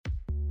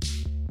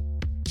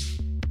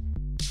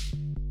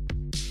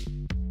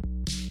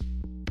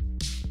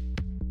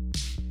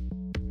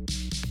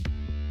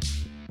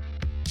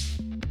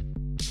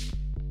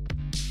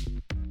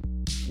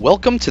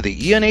Welcome to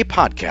the ENA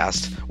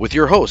Podcast with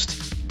your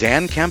host,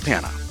 Dan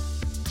Campana.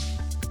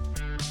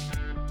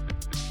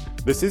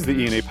 This is the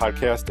ENA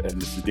Podcast, and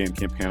this is Dan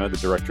Campana, the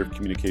Director of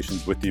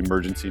Communications with the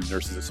Emergency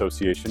Nurses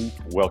Association,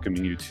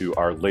 welcoming you to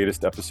our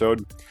latest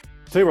episode.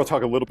 Today we'll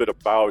talk a little bit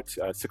about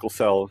sickle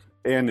cell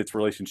and its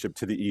relationship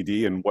to the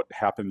ED and what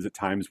happens at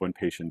times when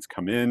patients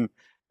come in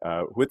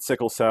with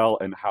sickle cell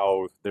and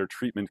how their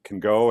treatment can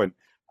go. And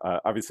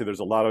obviously there's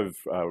a lot of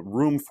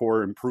room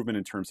for improvement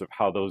in terms of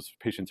how those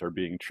patients are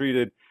being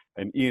treated.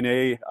 And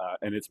ENA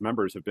and its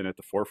members have been at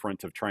the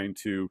forefront of trying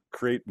to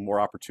create more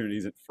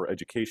opportunities for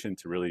education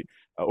to really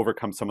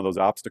overcome some of those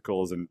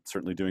obstacles, and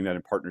certainly doing that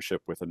in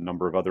partnership with a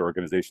number of other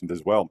organizations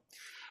as well.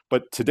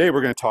 But today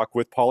we're going to talk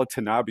with Paula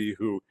Tanabe,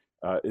 who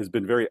has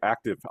been very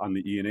active on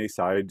the ENA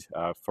side,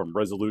 from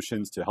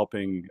resolutions to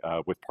helping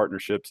with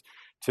partnerships,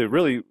 to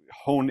really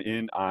hone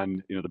in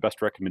on the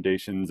best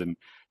recommendations and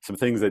some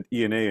things that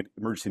ENA and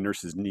emergency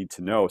nurses need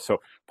to know. So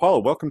Paula,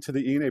 welcome to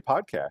the ENA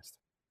Podcast.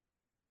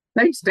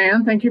 Thanks,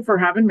 Dan. Thank you for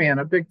having me, and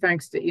a big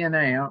thanks to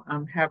ENA.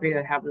 I'm happy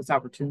to have this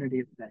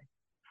opportunity today.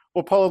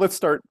 Well, Paula, let's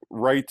start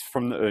right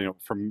from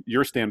from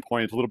your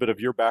standpoint, a little bit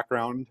of your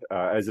background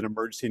as an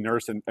emergency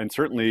nurse, and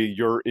certainly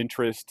your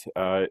interest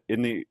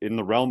in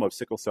the realm of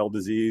sickle cell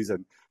disease,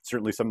 and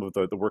certainly some of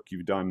the work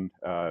you've done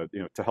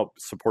to help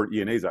support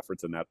ENA's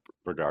efforts in that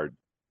regard.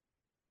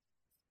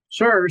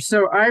 Sure.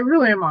 So I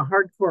really am a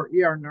hardcore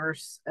ER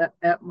nurse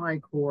at my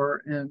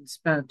core, and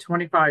spent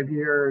 25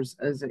 years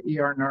as an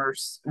ER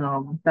nurse,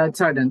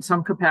 bedside in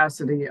some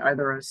capacity,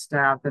 either as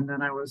staff, and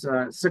then I was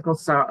a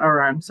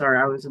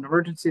I was an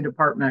emergency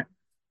department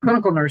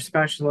clinical nurse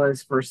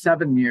specialist for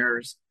 7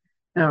 years.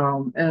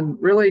 And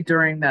really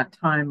during that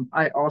time,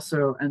 I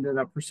also ended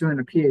up pursuing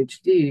a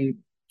PhD,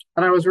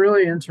 and I was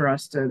really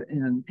interested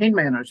in pain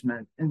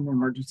management in the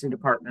emergency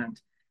department.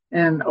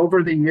 And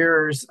over the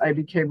years, I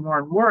became more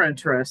and more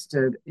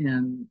interested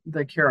in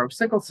the care of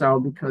sickle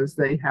cell because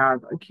they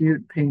have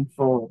acute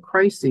painful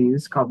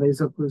crises called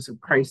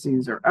vaso-occlusive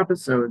crises or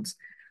episodes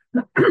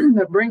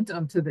that bring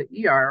them to the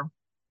ER,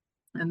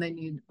 and they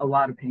need a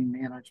lot of pain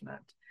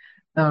management.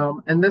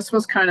 And this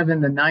was kind of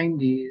in the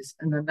 90s.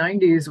 And the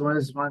 90s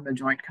was when the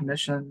Joint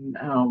Commission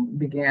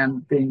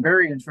began being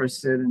very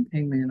interested in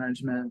pain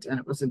management, and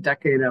it was a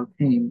decade of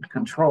pain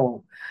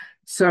control.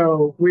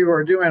 So we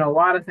were doing a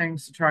lot of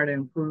things to try to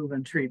improve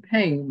and treat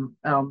pain,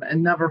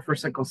 and never for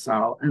sickle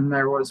cell. And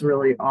there was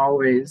really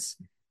always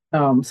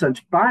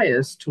such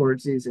bias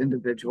towards these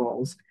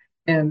individuals.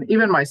 And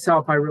even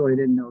myself, I really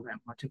didn't know that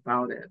much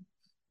about it.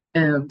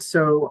 And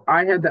so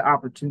I had the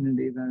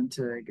opportunity then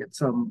to get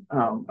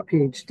a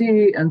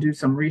PhD and do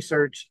some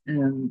research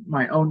in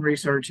my own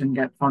research and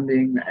get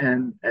funding.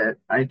 And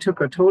I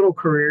took a total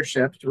career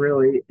shift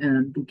really,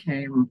 and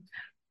became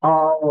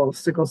all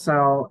sickle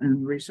cell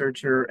and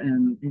researcher,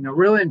 and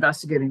really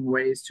investigating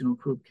ways to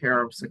improve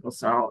care of sickle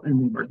cell in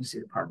the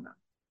emergency department.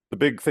 The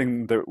big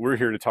thing that we're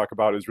here to talk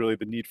about is really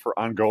the need for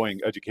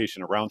ongoing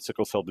education around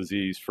sickle cell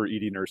disease for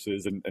ED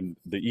nurses and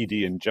the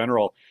ED in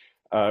general.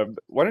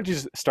 Why don't you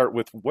start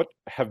with what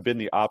have been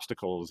the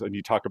obstacles, and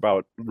you talk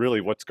about really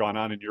what's gone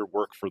on in your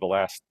work for the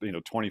last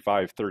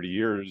 25, 30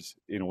 years,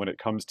 when it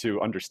comes to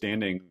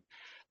understanding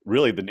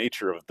really the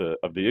nature of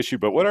the issue.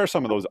 But what are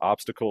some of those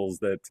obstacles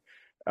that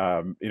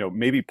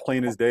maybe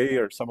plain as day,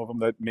 or some of them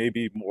that may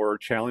be more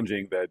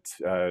challenging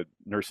that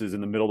nurses in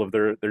the middle of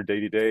their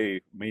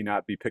day-to-day may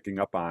not be picking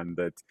up on,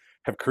 that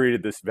have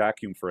created this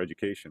vacuum for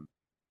education?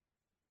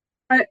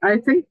 I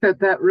think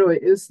that really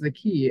is the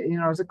key.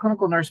 As a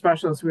clinical nurse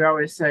specialist, we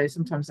always say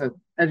sometimes that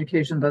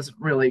education doesn't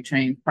really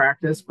change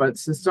practice, but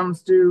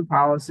systems do,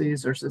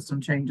 policies or system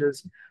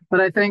changes.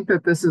 But I think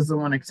that this is the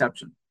one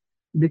exception,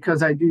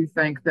 because I do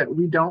think that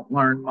we don't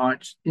learn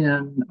much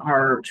in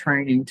our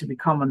training to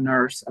become a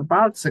nurse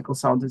about sickle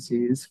cell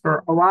disease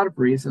for a lot of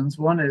reasons.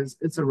 One is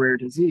it's a rare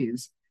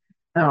disease.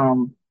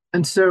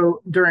 And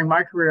so during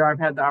my career, I've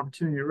had the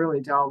opportunity to really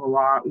delve a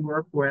lot,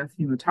 work with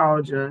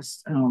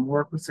hematologists,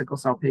 work with sickle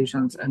cell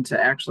patients, and to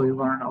actually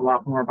learn a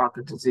lot more about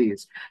the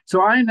disease.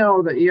 So I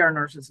know that ER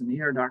nurses and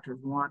ER doctors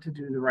want to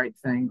do the right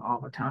thing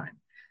all the time.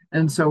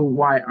 And so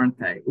why aren't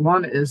they?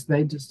 One is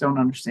they just don't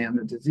understand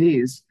the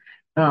disease.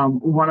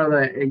 One of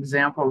the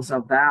examples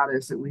of that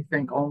is that we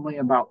think only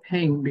about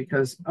pain,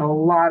 because a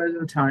lot of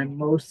the time,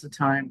 most of the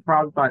time,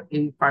 probably about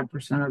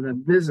 85% of the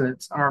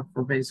visits are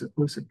for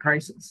vaso-occlusive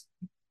crisis.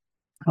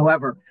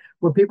 However,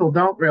 what people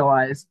don't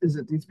realize is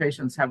that these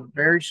patients have a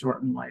very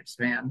shortened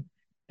lifespan,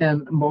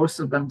 and most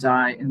of them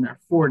die in their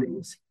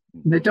 40s.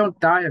 They don't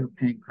die of a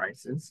pain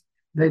crisis.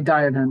 They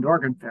die of end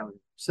organ failure.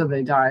 So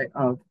they die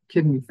of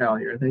kidney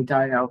failure. They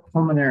die of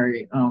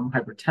pulmonary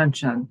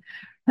hypertension.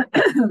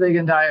 They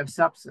can die of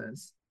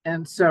sepsis.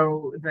 And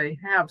so they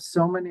have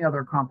so many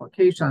other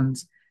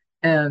complications.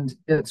 And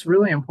it's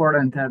really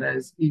important that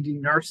as ED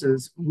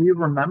nurses, we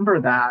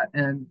remember that.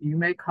 And you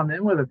may come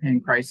in with a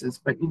pain crisis,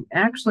 but you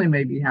actually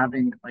may be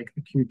having like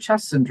acute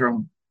chest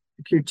syndrome.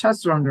 Acute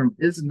chest syndrome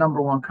is the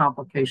number one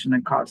complication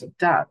and cause of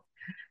death.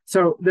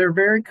 So they're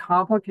very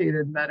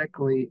complicated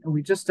medically, and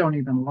we just don't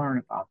even learn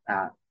about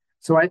that.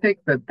 So I think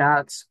that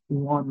that's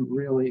one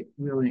really,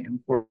 really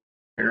important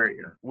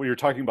barrier. Well, you're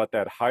talking about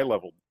that high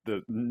level,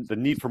 the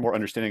need for more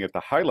understanding at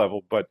the high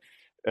level, but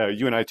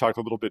you and I talked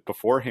a little bit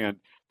beforehand.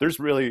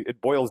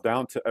 It boils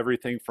down to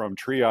everything from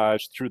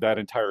triage through that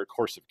entire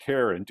course of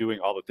care and doing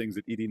all the things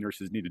that ED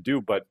nurses need to do,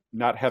 but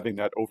not having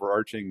that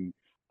overarching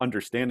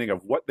understanding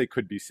of what they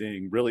could be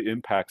seeing really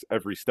impacts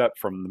every step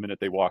from the minute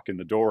they walk in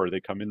the door or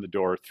they come in the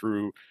door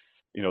through,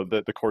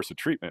 the course of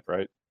treatment,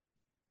 right?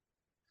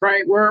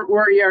 Right. We're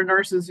ER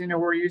nurses,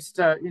 we're used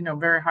to,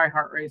 very high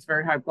heart rates,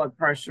 very high blood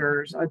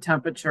pressures, a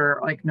temperature,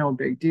 like no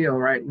big deal,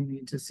 right? We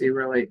need to see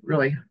really,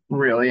 really,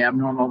 really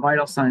abnormal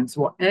vital signs.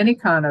 Well, any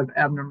kind of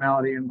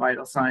abnormality in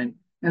vital sign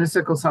in a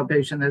sickle cell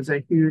patient is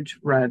a huge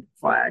red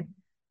flag.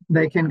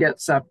 They can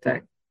get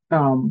septic.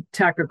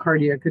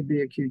 Tachycardia could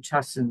be acute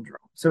chest syndrome.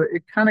 So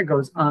it kind of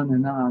goes on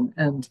and on.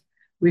 And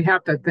we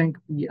have to think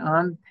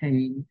beyond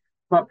pain,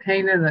 but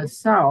pain in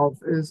itself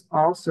is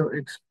also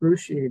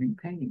excruciating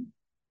pain.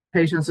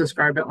 Patients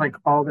describe it like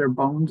all their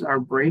bones are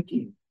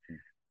breaking.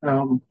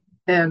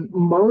 And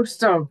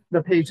most of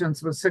the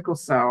patients with sickle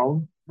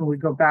cell, when we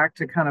go back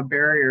to kind of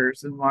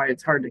barriers and why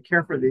it's hard to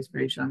care for these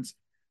patients,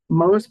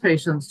 most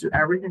patients do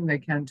everything they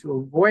can to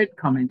avoid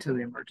coming to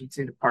the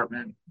emergency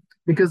department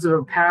because of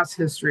a past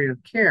history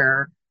of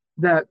care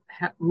that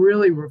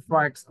really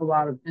reflects a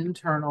lot of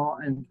internal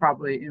and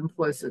probably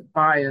implicit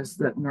bias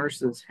that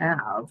nurses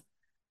have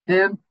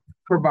and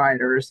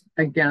providers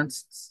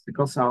against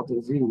sickle cell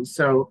disease.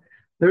 So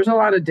there's a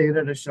lot of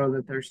data to show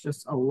that there's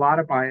just a lot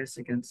of bias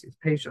against these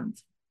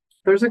patients.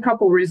 There's a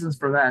couple reasons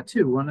for that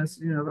too. One is,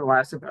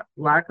 the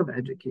lack of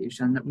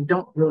education, that we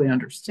don't really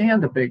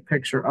understand the big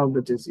picture of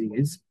the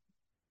disease.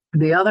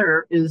 The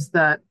other is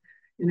that,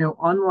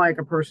 unlike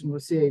a person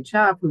with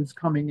CHF who's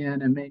coming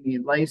in and may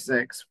need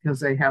Lasix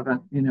because they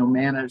haven't,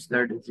 managed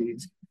their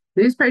disease,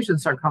 these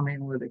patients are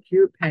coming with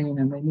acute pain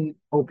and they need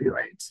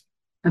opioids.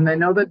 And they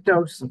know the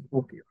dose of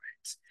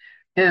opioids.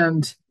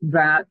 And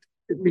that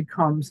it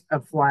becomes a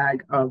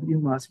flag of you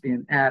must be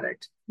an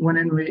addict. When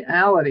in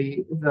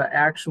reality, the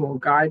actual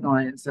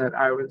guidelines that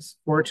I was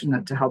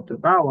fortunate to help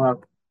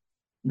develop,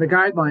 the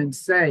guidelines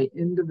say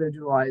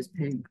individualized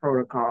pain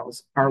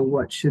protocols are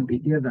what should be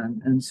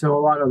given. And so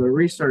a lot of the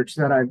research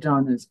that I've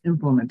done is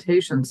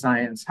implementation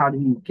science. How do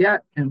you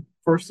get, and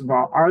first of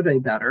all, are they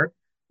better?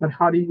 But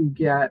how do you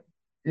get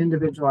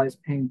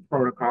individualized pain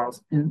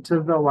protocols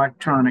into the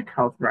electronic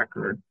health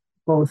record,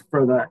 both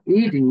for the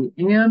ED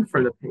and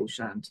for the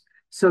patient,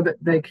 so that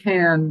they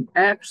can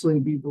actually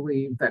be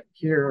believed that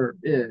cure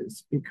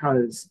is?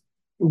 Because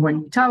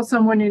when you tell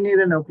someone you need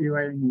an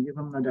opioid and you give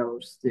them the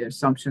dose, the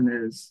assumption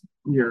is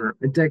you're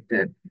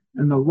addicted.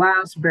 And the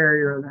last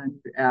barrier then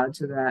you add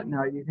to that,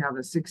 now you have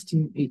a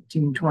 16,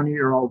 18,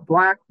 20-year-old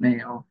Black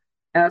male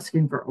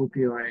asking for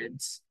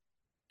opioids.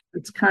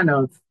 It's kind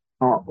of,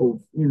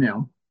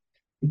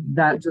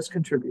 that just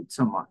contributes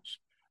so much.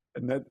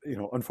 And that,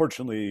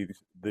 unfortunately,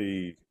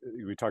 we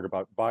talk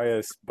about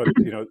bias, but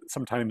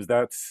sometimes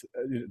that's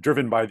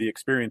driven by the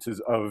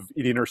experiences of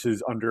ED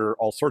nurses under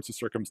all sorts of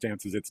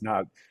circumstances. It's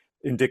not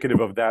indicative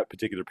of that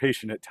particular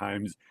patient at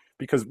times,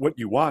 because what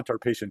you want are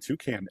patients who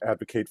can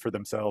advocate for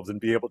themselves and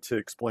be able to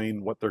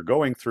explain what they're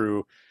going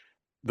through.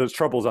 Those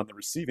troubles on the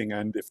receiving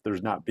end, if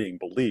there's not being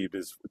believed,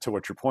 is to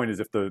what your point is,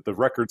 if the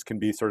records can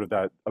be sort of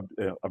that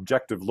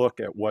objective look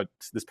at what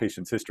this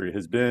patient's history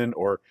has been,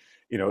 or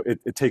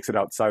it takes it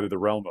outside of the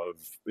realm of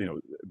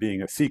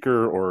being a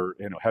seeker or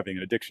having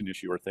an addiction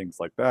issue or things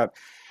like that.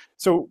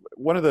 So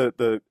one of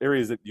the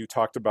areas that you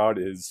talked about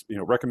is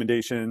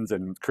recommendations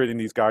and creating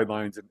these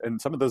guidelines, and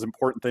some of those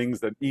important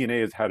things that ENA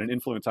has had an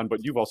influence on,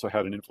 but you've also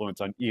had an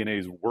influence on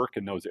ENA's work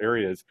in those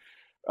areas.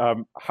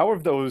 How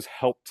have those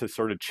helped to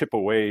sort of chip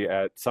away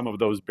at some of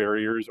those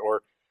barriers,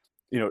 or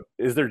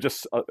is there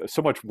just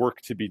so much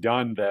work to be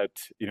done that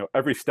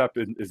every step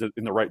is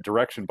in the right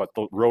direction, but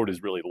the road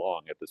is really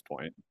long at this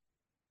point?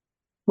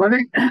 Well, I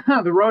think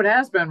the road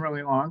has been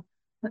really long,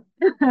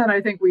 and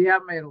I think we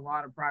have made a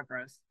lot of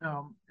progress.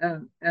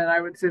 And I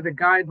would say the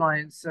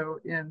guidelines. So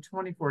in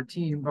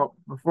 2014, but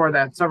before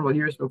that, several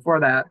years before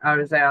that, I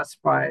was asked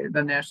by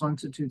the National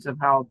Institutes of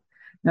Health,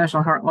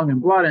 National Heart, Lung,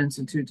 and Blood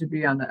Institute, to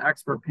be on the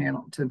expert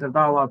panel to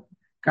develop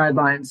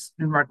guidelines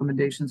and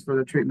recommendations for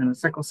the treatment of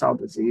sickle cell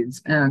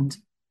disease. And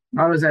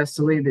I was asked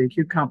to lead the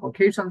acute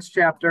complications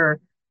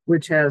chapter,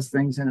 which has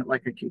things in it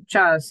like acute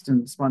chest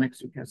and splenic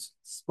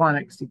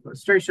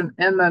sequestration,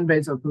 and then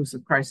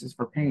vaso-occlusive crisis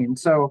for pain.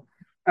 So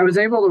I was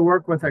able to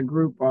work with a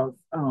group of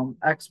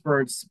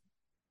expert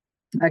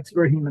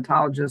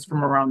hematologists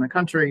from around the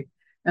country,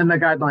 and the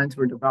guidelines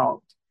were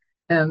developed.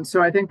 And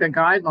so I think the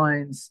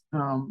guidelines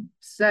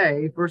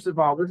say, first of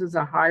all, this is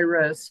a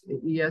high-risk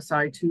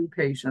ESI2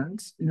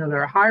 patient.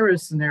 They're a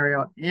high-risk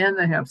scenario, and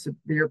they have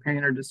severe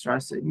pain or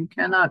distress that you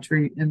cannot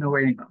treat in the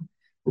waiting room.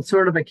 It's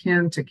sort of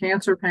akin to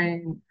cancer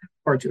pain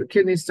or to a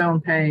kidney stone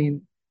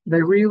pain.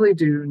 They really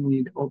do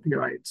need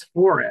opioids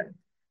for it.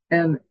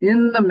 And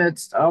in the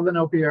midst of an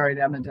opioid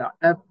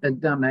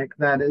epidemic,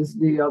 that is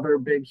the other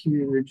big,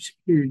 huge,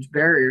 huge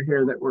barrier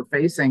here that we're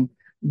facing.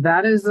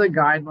 That is the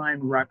guideline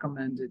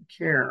recommended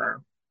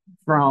care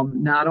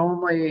from not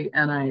only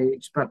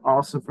NIH, but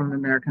also from the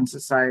American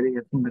Society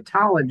of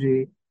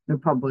Hematology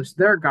that published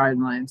their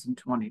guidelines in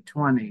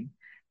 2020.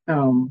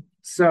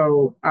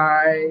 So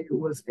I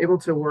was able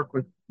to work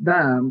with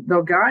them.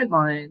 The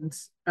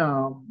guidelines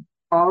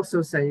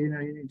also say, you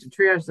need to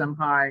triage them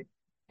high,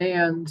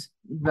 and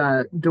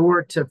the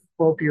door to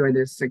opioid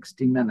is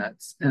 60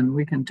 minutes. And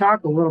we can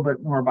talk a little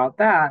bit more about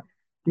that,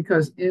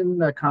 because in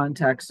the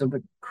context of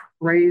the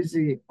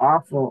crazy,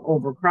 awful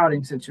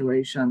overcrowding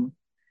situation,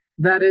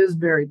 that is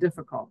very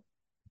difficult.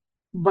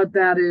 But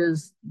that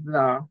is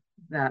the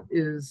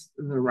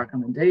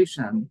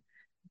recommendation.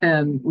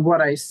 And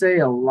what I say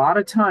a lot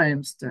of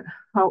times to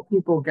help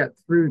people get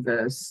through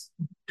this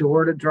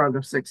door to drug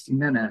of 60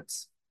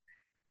 minutes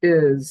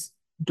is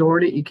door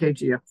to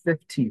EKG of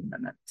 15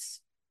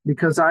 minutes.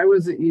 Because I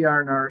was an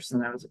ER nurse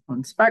and I was a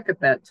clin spec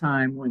at that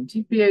time when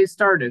TPA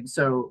started.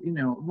 So, a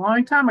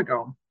long time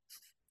ago.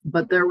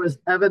 But there was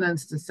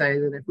evidence to say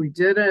that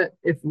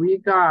if we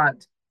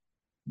got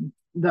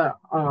the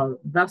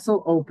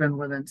vessel open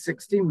within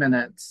 60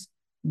 minutes,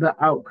 the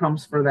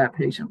outcomes for that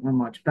patient were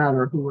much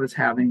better who was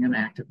having an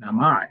active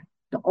MI.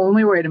 The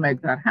only way to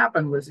make that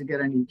happen was to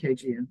get an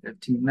EKG in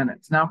 15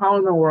 minutes. Now, how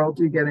in the world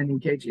do you get an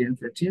EKG in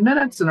 15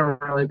 minutes in a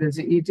really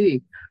busy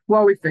ED?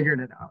 Well, we figured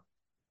it out.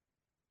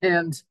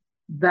 And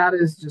that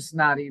is just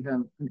not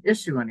even an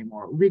issue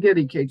anymore. We get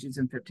EKGs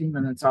in 15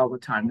 minutes all the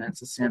time.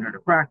 That's a standard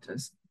of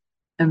practice.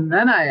 And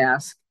then I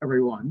ask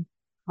everyone,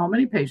 how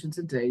many patients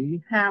a day do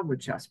you have with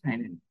chest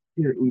pain in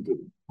your ED?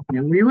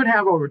 And we would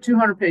have over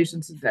 200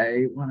 patients a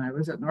day when I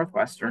was at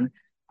Northwestern.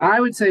 I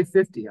would say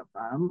 50 of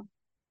them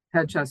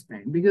had chest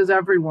pain, because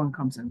everyone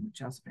comes in with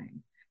chest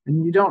pain.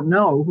 And you don't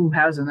know who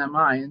has an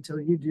MI until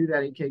you do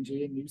that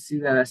EKG and you see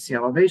that ST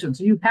elevation.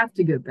 So you have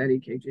to get that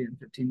EKG in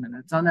 15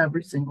 minutes on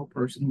every single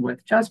person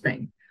with chest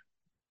pain.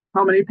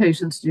 How many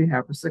patients do you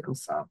have for sickle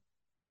cell?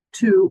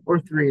 2 or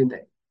 3 a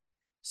day.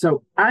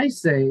 So I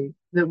say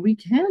that we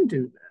can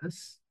do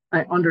this.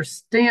 I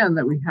understand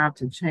that we have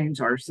to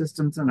change our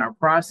systems and our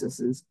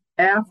processes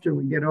after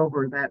we get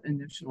over that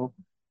initial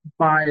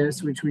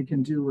bias, which we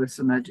can do with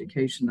some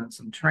education and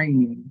some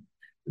training.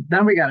 But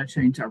then we got to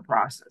change our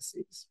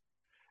processes.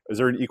 Is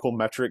there an equal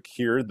metric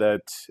here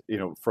that,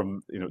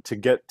 to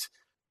get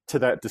to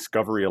that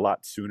discovery a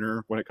lot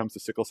sooner when it comes to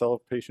sickle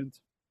cell patients?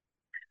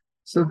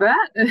 So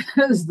that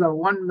is the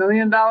 $1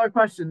 million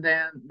question,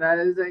 Dan. That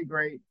is a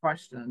great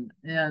question.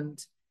 And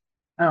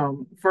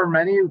for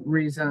many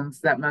reasons,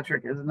 that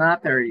metric is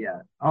not there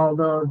yet.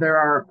 Although there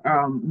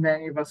are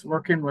many of us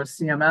working with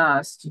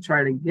CMS to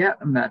try to get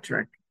a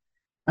metric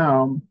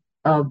of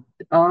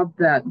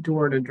that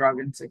door to drug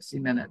in 60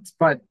 minutes.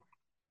 But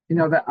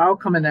the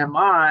outcome in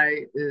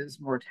MI is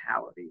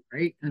mortality,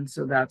 right? And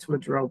so that's what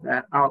drove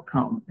that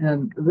outcome.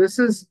 And this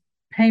is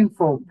pain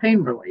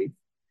relief.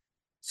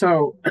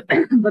 So,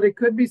 but it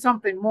could be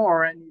something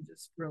more, and you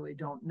just really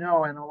don't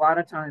know. And a lot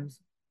of times,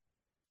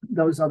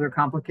 those other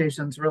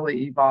complications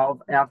really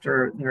evolve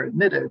after they're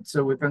admitted.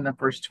 So within the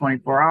first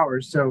 24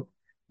 hours. So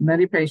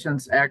many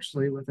patients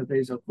actually with a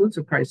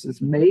vaso-occlusive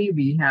crisis may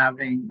be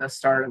having the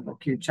start of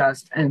acute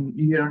chest, and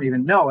you don't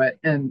even know it,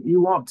 and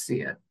you won't see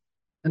it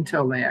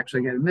until they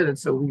actually get admitted.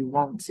 So we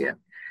won't see it.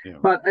 Yeah.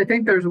 But I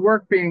think there's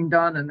work being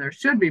done, and there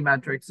should be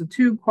metrics. The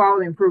 2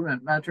 quality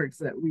improvement metrics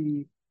that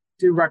we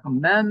do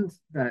recommend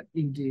that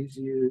EDs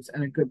use,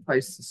 and a good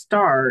place to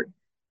start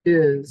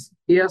is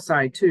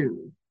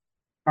ESI2.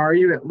 Are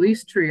you at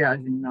least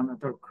triaging them at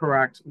the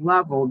correct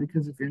level?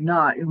 Because if you're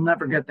not, you'll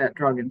never get that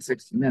drug in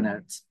 60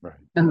 minutes. Right.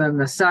 And then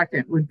the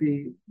second would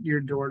be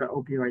your door to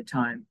opioid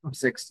time of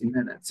 60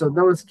 minutes. So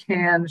those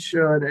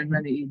should, and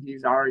many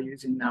EDs are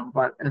using them.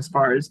 But as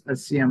far as a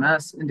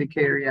CMS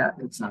indicator, yet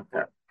it's not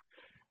there.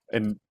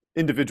 And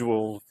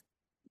individual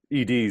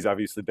EDs,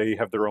 obviously, they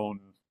have their own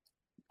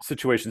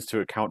situations to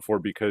account for,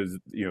 because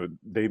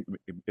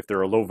if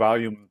they're a low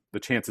volume, the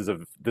chances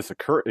of this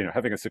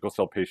having a sickle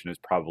cell patient is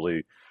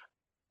probably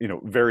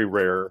very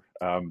rare.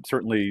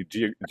 Certainly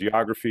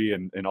geography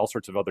and all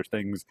sorts of other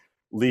things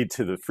lead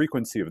to the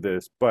frequency of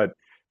this, but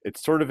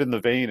it's sort of in the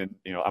vein, and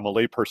I'm a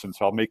layperson,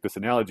 so I'll make this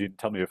analogy and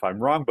tell me if I'm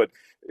wrong, but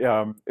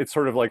it's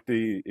sort of like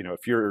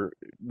if your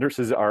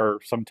nurses are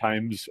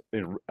sometimes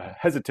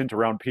hesitant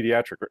around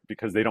pediatric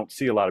because they don't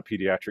see a lot of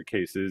pediatric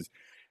cases.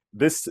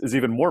 This is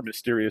even more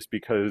mysterious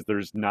because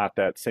there's not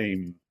that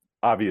same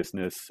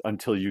obviousness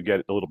until you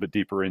get a little bit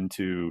deeper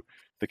into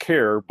the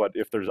care. But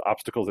if there's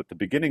obstacles at the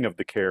beginning of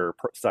the care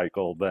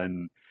cycle,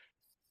 then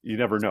you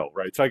never know,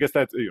 right? So I guess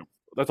that's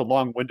a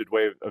long-winded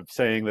way of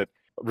saying that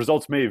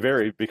results may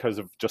vary because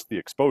of just the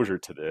exposure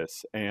to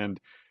this,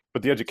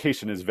 but the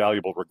education is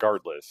valuable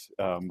regardless.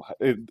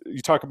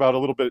 You talk about a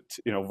little bit,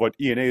 what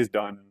ENA has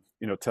done,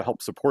 to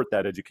help support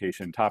that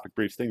education, topic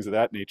briefs, things of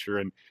that nature,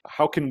 and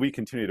how can we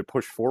continue to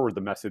push forward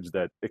the message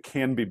that it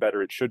can be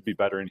better, it should be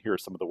better, and here are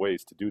some of the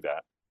ways to do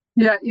that.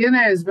 Yeah, ENA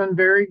has been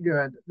very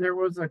good. There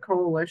was a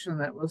coalition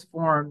that was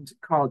formed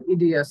called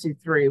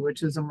EDSC3,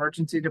 which is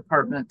Emergency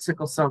Department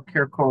Sickle Cell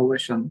Care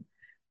Coalition.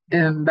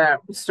 And that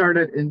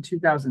started in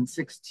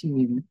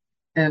 2016.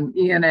 And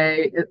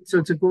ENA, so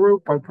it's a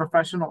group of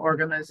professional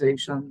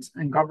organizations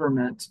and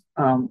government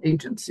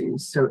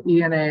agencies. So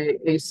ENA,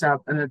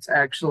 ASAP, and it's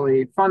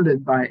actually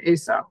funded by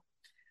ASAP.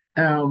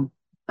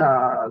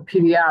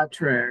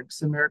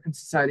 Pediatrics, American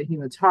Society of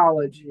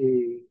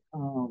Hematology,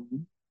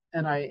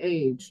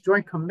 NIH,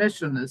 Joint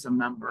Commission is a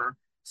member.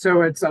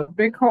 So it's a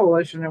big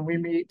coalition, and we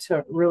meet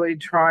to really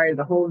try.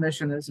 The whole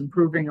mission is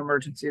improving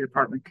emergency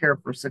department care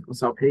for sickle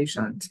cell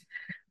patients.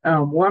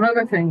 One of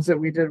the things that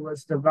we did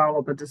was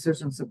develop a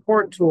decision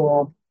support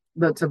tool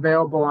that's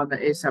available on the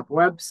ASAP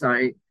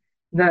website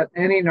that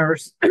any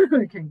nurse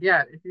can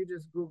get. If you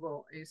just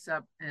Google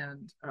ASAP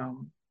and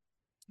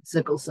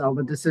sickle cell,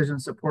 the decision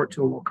support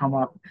tool will come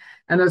up.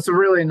 And it's a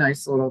really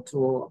nice little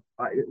tool,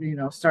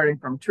 starting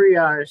from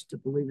triage to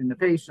believing the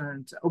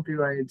patient, to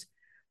opioids,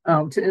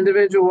 to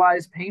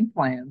individualized pain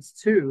plans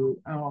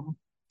too.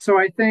 So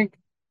I think,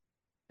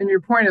 and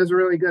your point is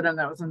really good, and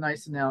that was a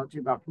nice analogy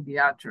about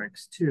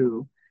pediatrics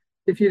too.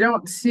 If you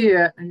don't see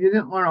it and you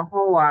didn't learn a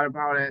whole lot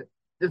about it,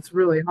 it's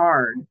really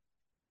hard.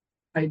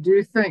 I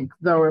do think,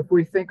 though, if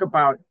we think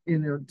about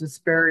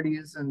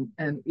disparities and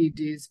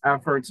ED's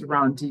efforts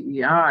around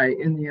DEI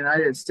in the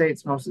United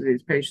States, most of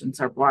these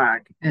patients are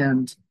Black,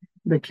 and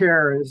the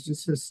care is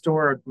just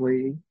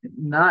historically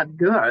not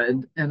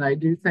good. And I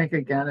do think,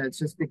 again, it's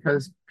just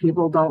because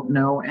people don't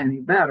know any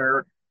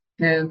better,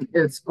 and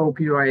it's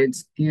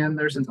opioids, and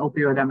there's an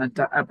opioid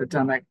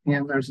epidemic,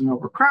 and there's an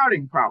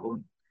overcrowding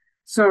problem.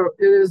 So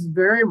it is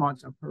very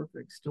much a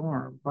perfect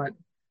storm. But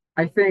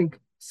I think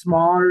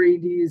smaller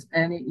EDs,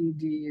 any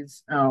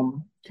EDs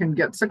can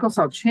get sickle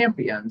cell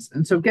champions.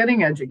 And so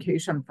getting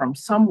education from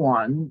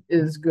someone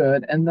is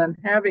good. And then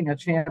having a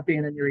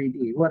champion in your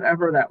ED,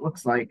 whatever that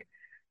looks like.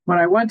 When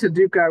I went to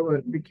Duke, I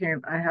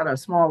had a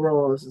small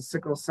role as a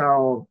sickle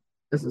cell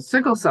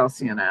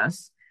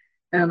CNS.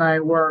 And I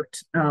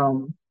worked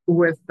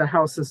with the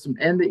health system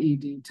and the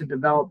ED to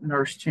develop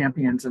nurse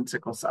champions in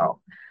sickle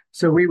cell.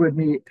 So we would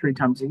meet 3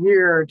 times a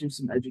year, do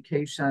some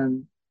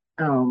education.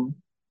 And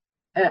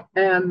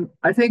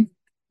I think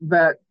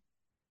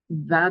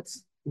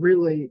that's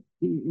really,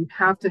 you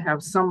have to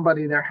have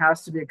somebody, there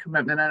has to be a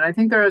commitment. And I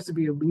think there has to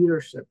be a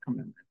leadership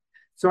commitment.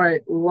 So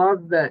I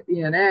love that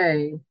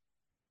ENA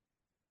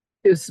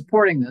is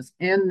supporting this,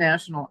 and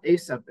National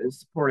ASAP is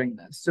supporting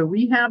this. So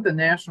we have the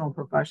national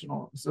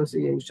professional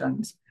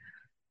associations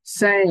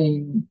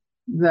saying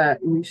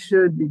that we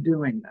should be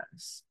doing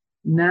this.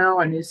 Now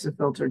it needs to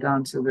filter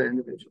down to the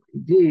individual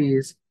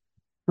EDs.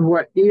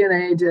 What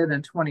ENA did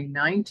in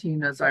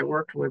 2019 is I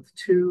worked with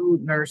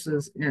 2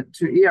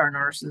 ER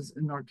nurses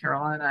in North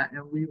Carolina,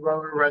 and we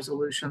wrote a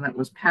resolution that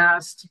was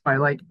passed by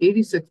like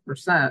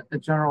 86%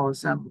 at General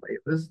Assembly.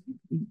 It was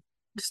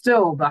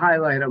still the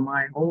highlight of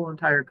my whole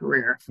entire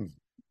career.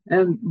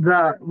 And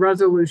the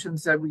resolution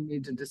said we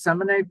need to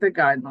disseminate the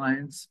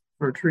guidelines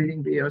for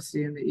treating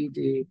VOC in the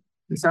ED,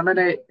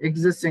 disseminate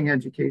existing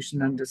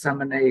education, and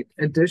disseminate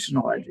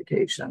additional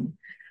education.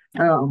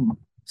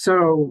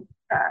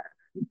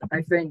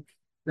 I think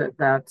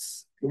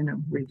that's,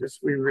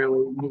 we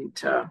really need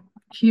to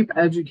keep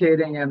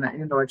educating, and,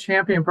 a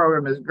champion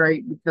program is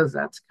great because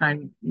that's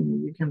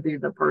you can be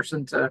the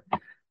person to,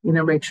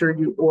 make sure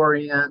you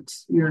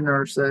orient your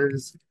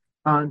nurses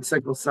on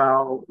sickle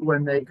cell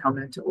when they come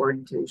into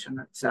orientation,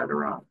 et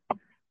cetera.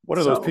 One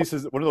of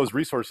those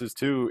resources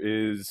too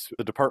is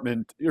the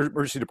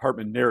emergency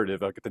department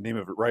narrative. I'll get the name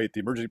of it right. The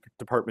emergency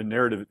department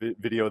narrative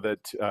video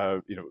that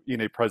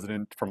ENA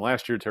president from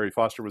last year, Terry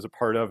Foster, was a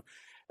part of.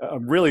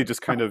 Really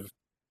just kind of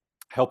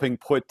helping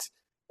put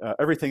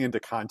everything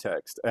into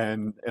context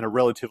and in a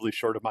relatively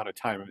short amount of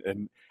time.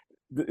 And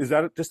is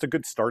that just a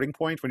good starting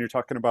point when you're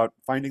talking about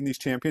finding these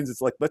champions?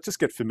 It's like, let's just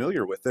get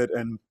familiar with it,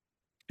 and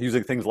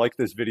using things like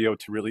this video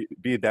to really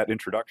be that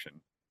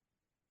introduction.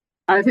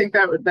 I think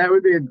that would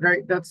be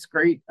that's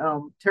great.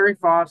 Terry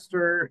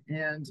Foster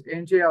and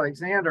Angie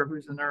Alexander,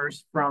 who's a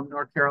nurse from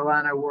North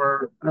Carolina,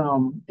 were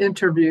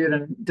interviewed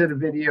and did a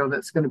video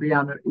that's going to be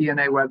on the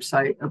ENA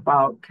website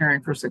about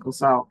caring for sickle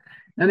cell.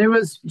 And it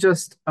was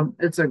just,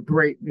 it's a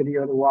great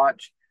video to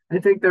watch. I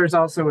think there's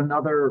also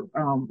another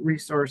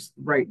resource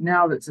right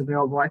now that's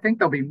available. I think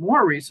there'll be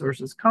more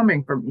resources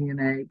coming from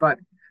ENA, but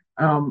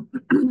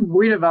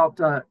we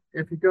developed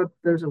if you go,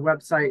 there's a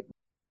website,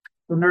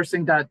 the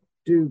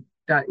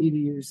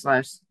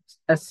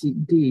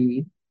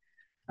nursing.duke.edu/SCD.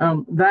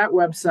 That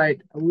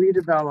website we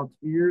developed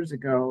years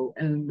ago,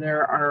 and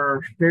there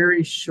are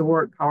very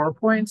short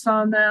PowerPoints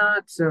on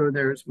that. So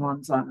there's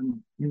ones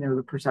on,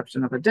 the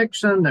perception of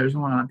addiction. There's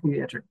one on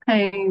pediatric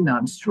pain,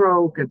 on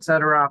stroke, et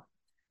cetera.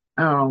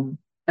 And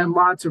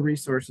lots of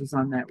resources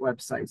on that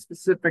website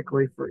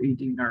specifically for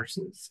ED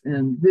nurses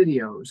and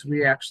videos.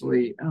 We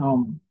actually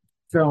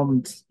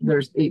filmed,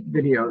 there's 8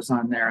 videos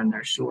on there, and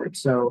they're short.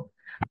 So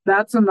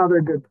that's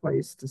another good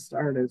place to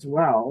start as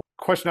well.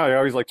 Question I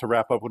always like to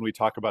wrap up when we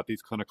talk about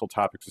these clinical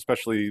topics,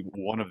 especially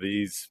one of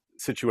these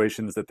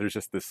situations that there's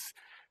just this,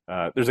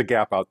 there's a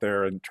gap out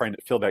there and trying to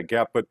fill that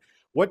gap. But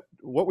what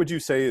would you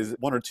say is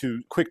 1 or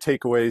 2 quick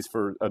takeaways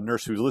for a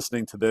nurse who's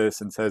listening to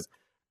this and says,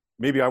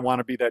 maybe I want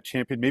to be that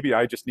champion. Maybe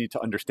I just need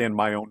to understand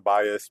my own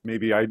bias.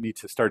 Maybe I need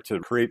to start to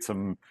create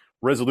some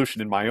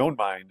resolution in my own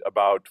mind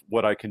about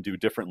what I can do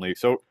differently.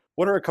 So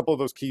what are a couple of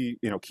those key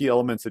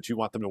elements that you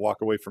want them to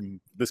walk away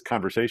from this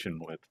conversation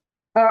with?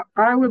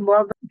 I would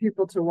love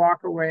people to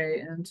walk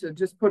away and to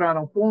just put on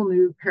a whole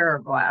new pair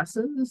of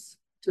glasses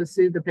to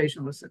see the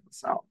patient with sickle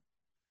cell.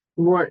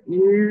 What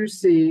you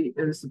see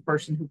is the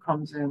person who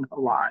comes in a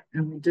lot,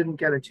 and we didn't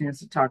get a chance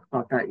to talk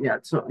about that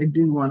yet. So I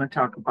do want to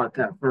talk about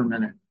that for a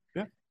minute.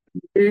 Yeah.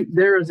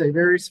 There is a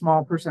very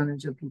small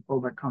percentage of people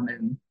that come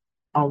in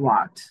a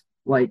lot,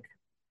 like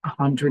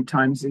 100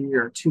 times a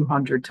year,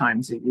 200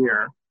 times a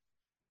year.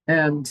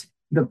 And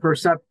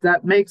that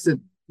makes it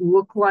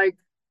look like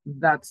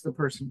that's the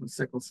person with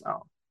sickle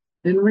cell.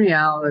 In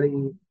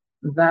reality,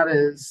 that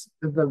is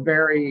the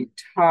very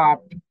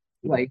top,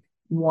 like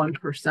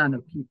 1%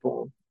 of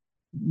people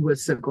with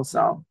sickle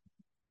cell.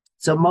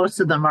 So most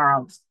of them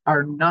are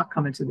not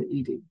coming to the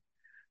ED.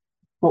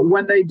 But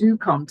when they do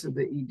come to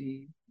the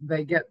ED,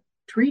 they get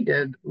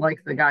treated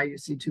like the guy you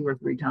see 2 or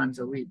 3 times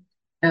a week.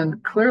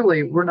 And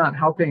clearly, we're not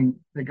helping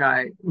the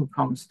guy who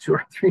comes 2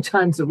 or 3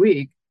 times a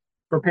week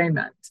for pain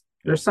meds.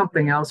 There's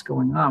something else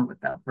going on with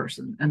that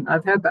person. And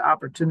I've had the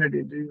opportunity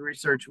to do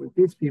research with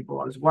these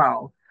people as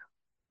well.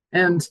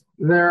 And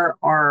there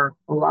are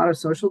a lot of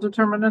social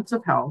determinants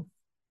of health.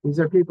 These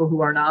are people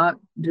who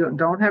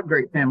don't have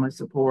great family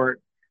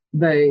support.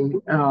 They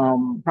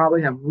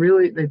probably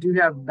they do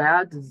have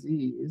bad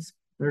disease.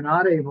 They're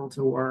not able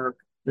to work.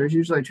 There's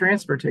usually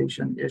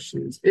transportation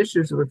issues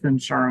with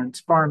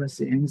insurance,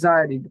 pharmacy,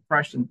 anxiety,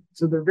 depression.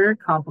 So they're very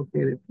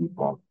complicated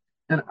people.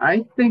 And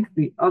I think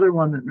the other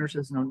one that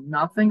nurses know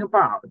nothing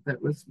about that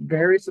was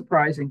very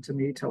surprising to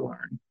me to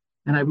learn,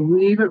 and I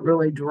believe it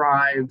really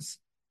drives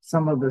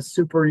some of the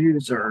super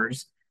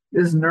users,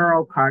 is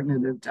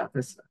neurocognitive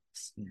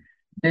deficits.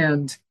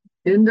 And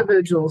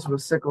individuals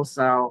with sickle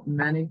cell,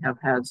 many have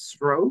had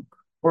stroke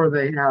or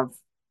they have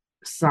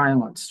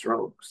silent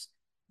strokes.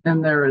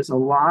 And there is a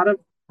lot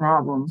of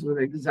problems with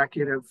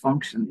executive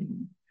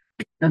functioning.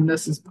 And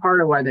this is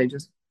part of why they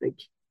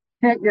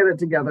can't get it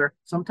together.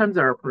 Sometimes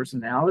there are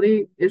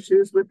personality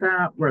issues with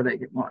that where they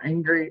get more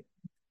angry.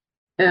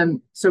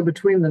 And so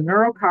between the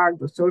neurocog,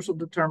 the social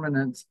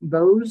determinants,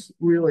 those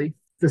really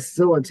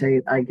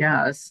facilitate, I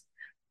guess,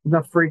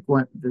 the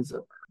frequent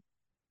visitor.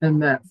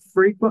 And that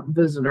frequent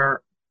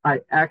visitor, I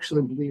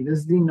actually believe,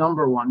 is the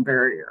number one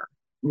barrier.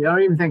 You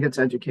don't even think it's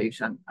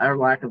education or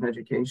lack of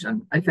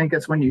education. I think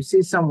it's when you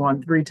see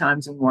someone 3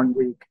 times in 1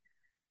 week,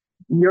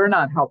 you're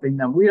not helping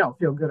them. We don't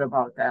feel good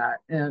about that.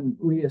 And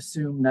we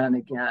assume then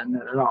again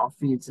that it all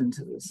feeds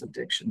into this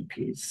addiction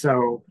piece.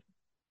 So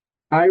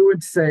I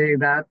would say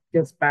that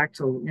gets back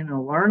to,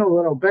 learn a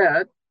little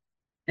bit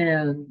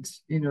and,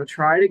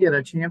 try to get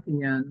a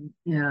champion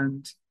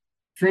and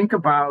think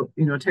about,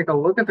 take a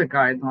look at the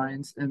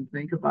guidelines and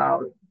think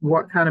about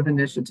what kind of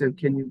initiative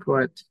can you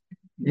put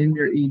in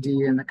your ED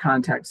in the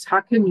context.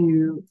 How can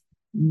you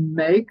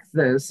make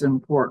this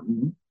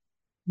important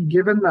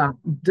given the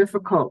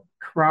difficult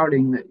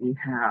crowding that you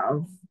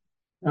have?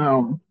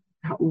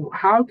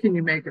 How can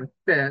you make it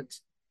fit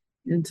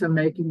into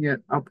making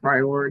it a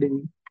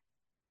priority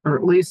or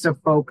at least a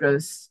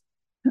focus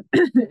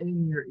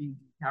in your ED?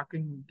 How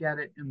can you get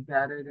it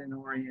embedded in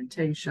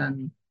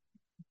orientation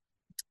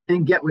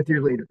and get with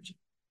your leadership?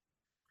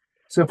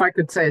 So if I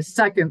could say a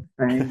second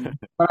thing,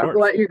 I'll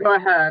let you go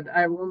ahead.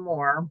 I have one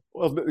more.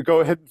 Well, go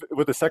ahead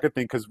with the second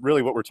thing, because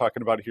really what we're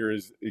talking about here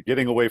is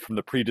getting away from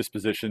the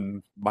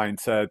predisposition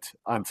mindset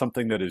on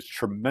something that is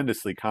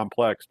tremendously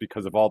complex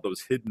because of all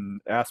those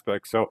hidden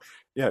aspects. So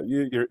yeah,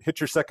 you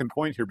hit your second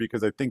point here,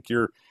 because I think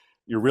you're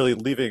really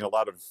leaving a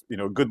lot of,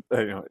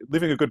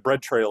 leaving a good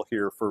bread trail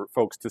here for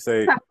folks to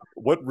say,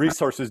 what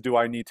resources do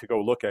I need to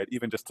go look at,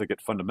 even just to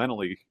get a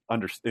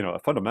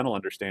fundamental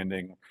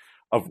understanding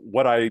of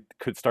what I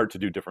could start to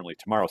do differently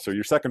tomorrow. So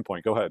your second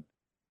point, go ahead.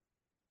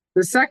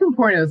 The second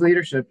point is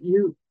leadership.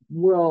 You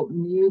will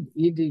need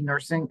ED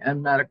nursing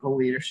and medical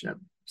leadership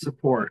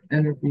support.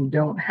 And if you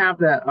don't have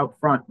that up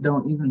front,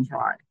 don't even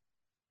try,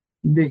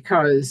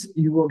 because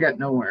you will get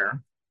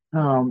nowhere.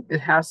 It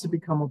has to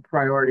become a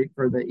priority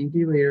for the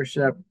ED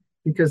leadership,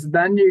 because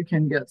then you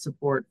can get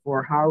support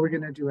for how are we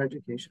going to do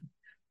education?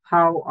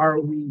 How are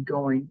we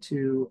going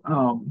to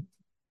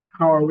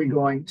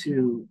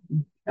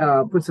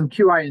put some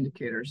QI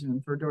indicators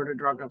in for door to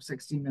drug of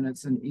 16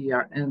 minutes and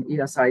ER and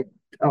ESI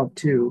of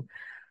 2?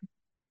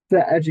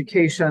 The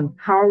education,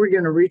 how are we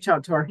going to reach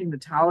out to our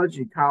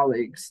hematology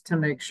colleagues to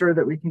make sure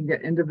that we can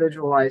get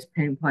individualized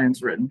pain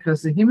plans written?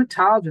 Because the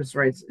hematologist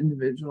writes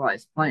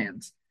individualized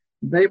plans.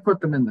 They put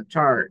them in the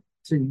chart.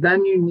 So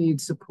then you need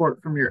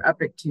support from your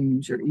EPIC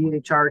teams, your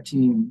EHR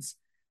teams,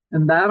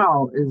 and that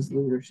all is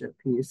leadership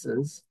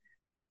pieces.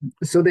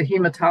 So the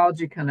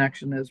hematology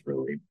connection is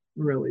really,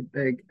 really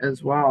big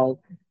as well.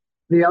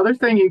 The other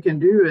thing you can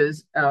do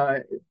is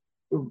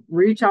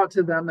reach out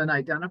to them and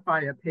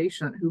identify a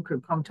patient who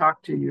could come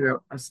talk to you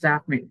at a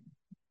staff meeting.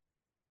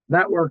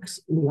 That works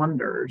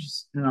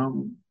wonders.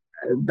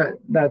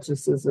 that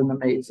just is an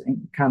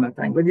amazing kind of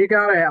thing. But you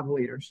got to have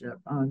leadership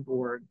on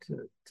board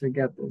to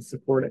get this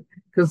supported,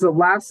 because the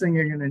last thing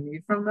you're going to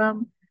need from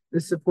them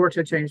is support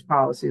to change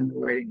policy in the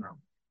waiting room.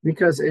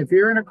 Because if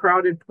you're in a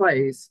crowded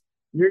place,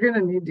 you're going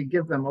to need to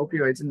give them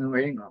opioids in the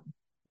waiting room.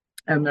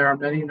 And there are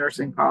many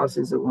nursing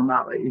policies that will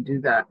not let you do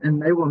that, and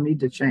they will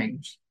need to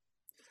change.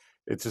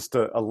 It's just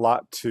a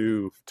lot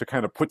to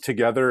kind of put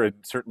together, and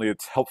certainly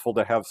it's helpful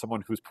to have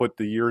someone who's put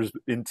the years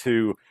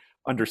into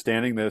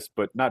understanding this,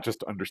 but not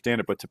just to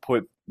understand it, but to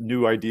put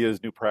new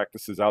ideas, new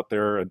practices out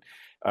there. And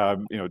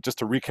just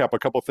to recap a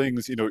couple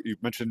things, you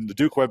mentioned the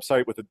Duke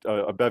website with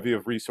a bevy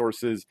of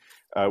resources.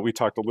 We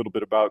talked a little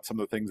bit about some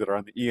of the things that are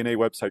on the ENA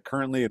website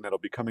currently, and that'll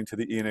be coming to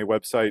the ENA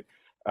website.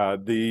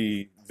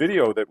 The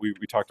video that we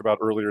talked about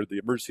earlier, the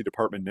emergency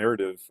department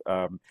narrative,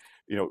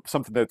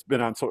 something that's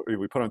been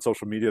we put on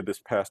social media this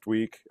past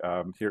week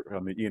here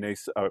on the ENA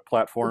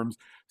platforms,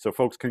 so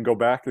folks can go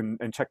back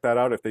and check that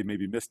out if they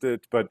maybe missed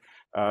it. But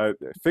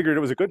figured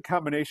it was a good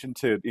combination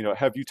to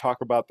have you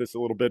talk about this a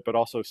little bit, but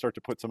also start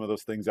to put some of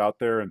those things out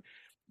there. And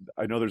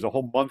I know there's a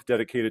whole month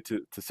dedicated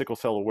to sickle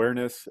cell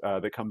awareness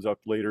that comes up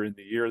later in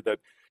the year. That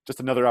just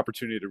another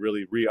opportunity to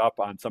really re-up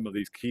on some of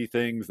these key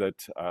things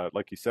that,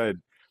 like you said,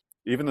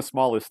 even the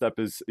smallest step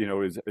is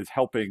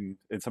helping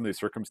in some of these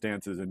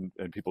circumstances, and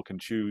people can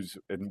choose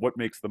and what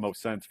makes the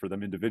most sense for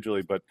them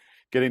individually. But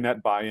getting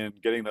that buy-in,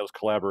 getting those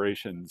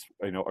collaborations,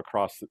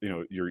 across,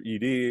 your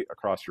ED,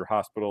 across your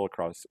hospital,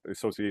 across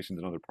associations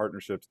and other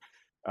partnerships.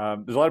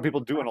 There's a lot of people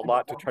doing a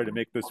lot to try to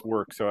make this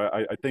work. So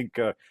I think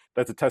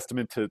that's a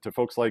testament to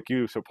folks like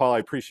you. So Paul, I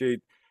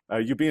appreciate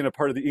you being a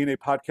part of the ENA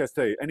podcast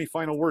today. Any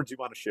final words you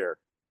want to share?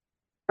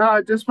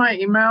 Just my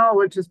email,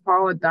 which is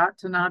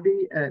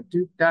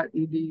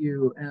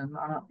paula.tanabe@duke.edu. And,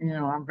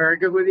 I'm very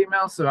good with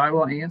email, so I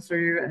will answer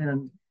you.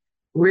 And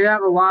we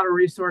have a lot of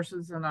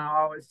resources, and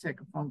I'll always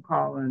take a phone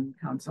call and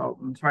consult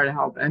and try to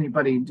help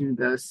anybody do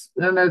this.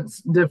 And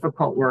it's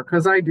difficult work,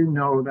 because I do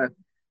know that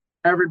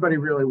everybody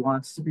really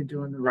wants to be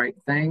doing the right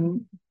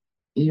thing,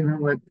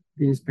 even with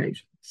these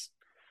patients.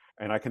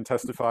 And I can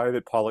testify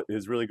that Paula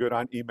is really good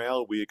on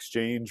email. We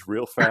exchange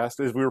real fast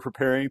as we were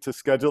preparing to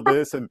schedule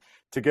this and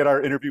to get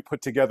our interview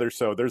put together.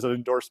 So there's an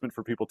endorsement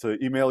for people to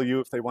email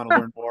you if they want to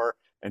learn more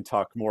and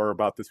talk more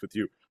about this with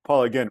you.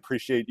 Paula, again,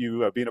 appreciate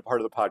you being a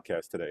part of the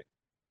podcast today.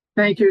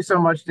 Thank you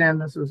so much, Dan.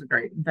 This was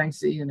great. And thanks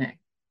to ENA.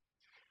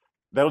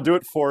 That'll do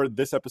it for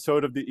this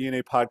episode of the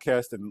ENA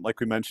podcast. And like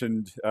we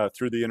mentioned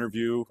through the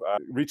interview,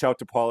 reach out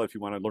to Paula if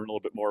you want to learn a little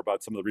bit more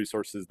about some of the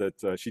resources that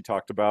she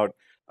talked about,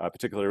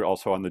 particularly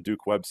also on the Duke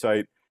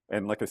website.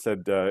 And like I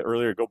said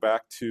earlier, go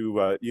back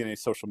to ENA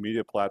social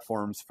media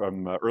platforms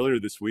from earlier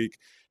this week,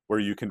 where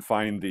you can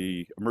find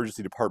the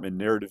emergency department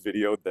narrative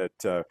video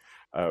that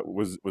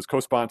was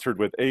co-sponsored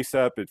with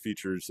ASAP. It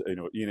features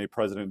ENA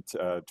President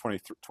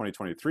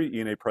 2023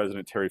 ENA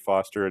President Terry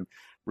Foster, and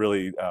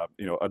really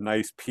a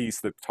nice piece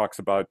that talks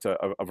about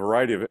a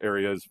variety of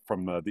areas,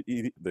 from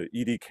the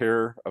ED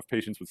care of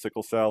patients with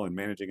sickle cell and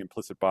managing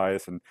implicit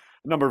bias and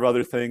a number of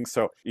other things.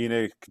 So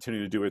ENA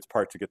continuing to do its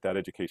part to get that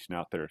education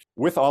out there.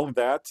 With all of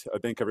that, I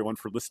thank everyone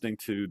for listening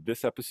to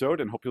this episode,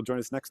 and hope you'll join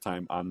us next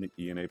time on the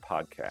ENA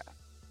podcast.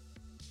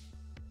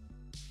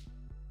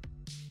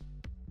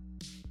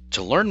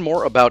 To learn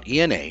more about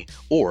ENA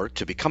or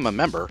to become a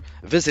member,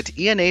 visit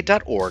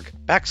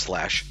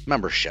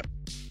ena.org/membership.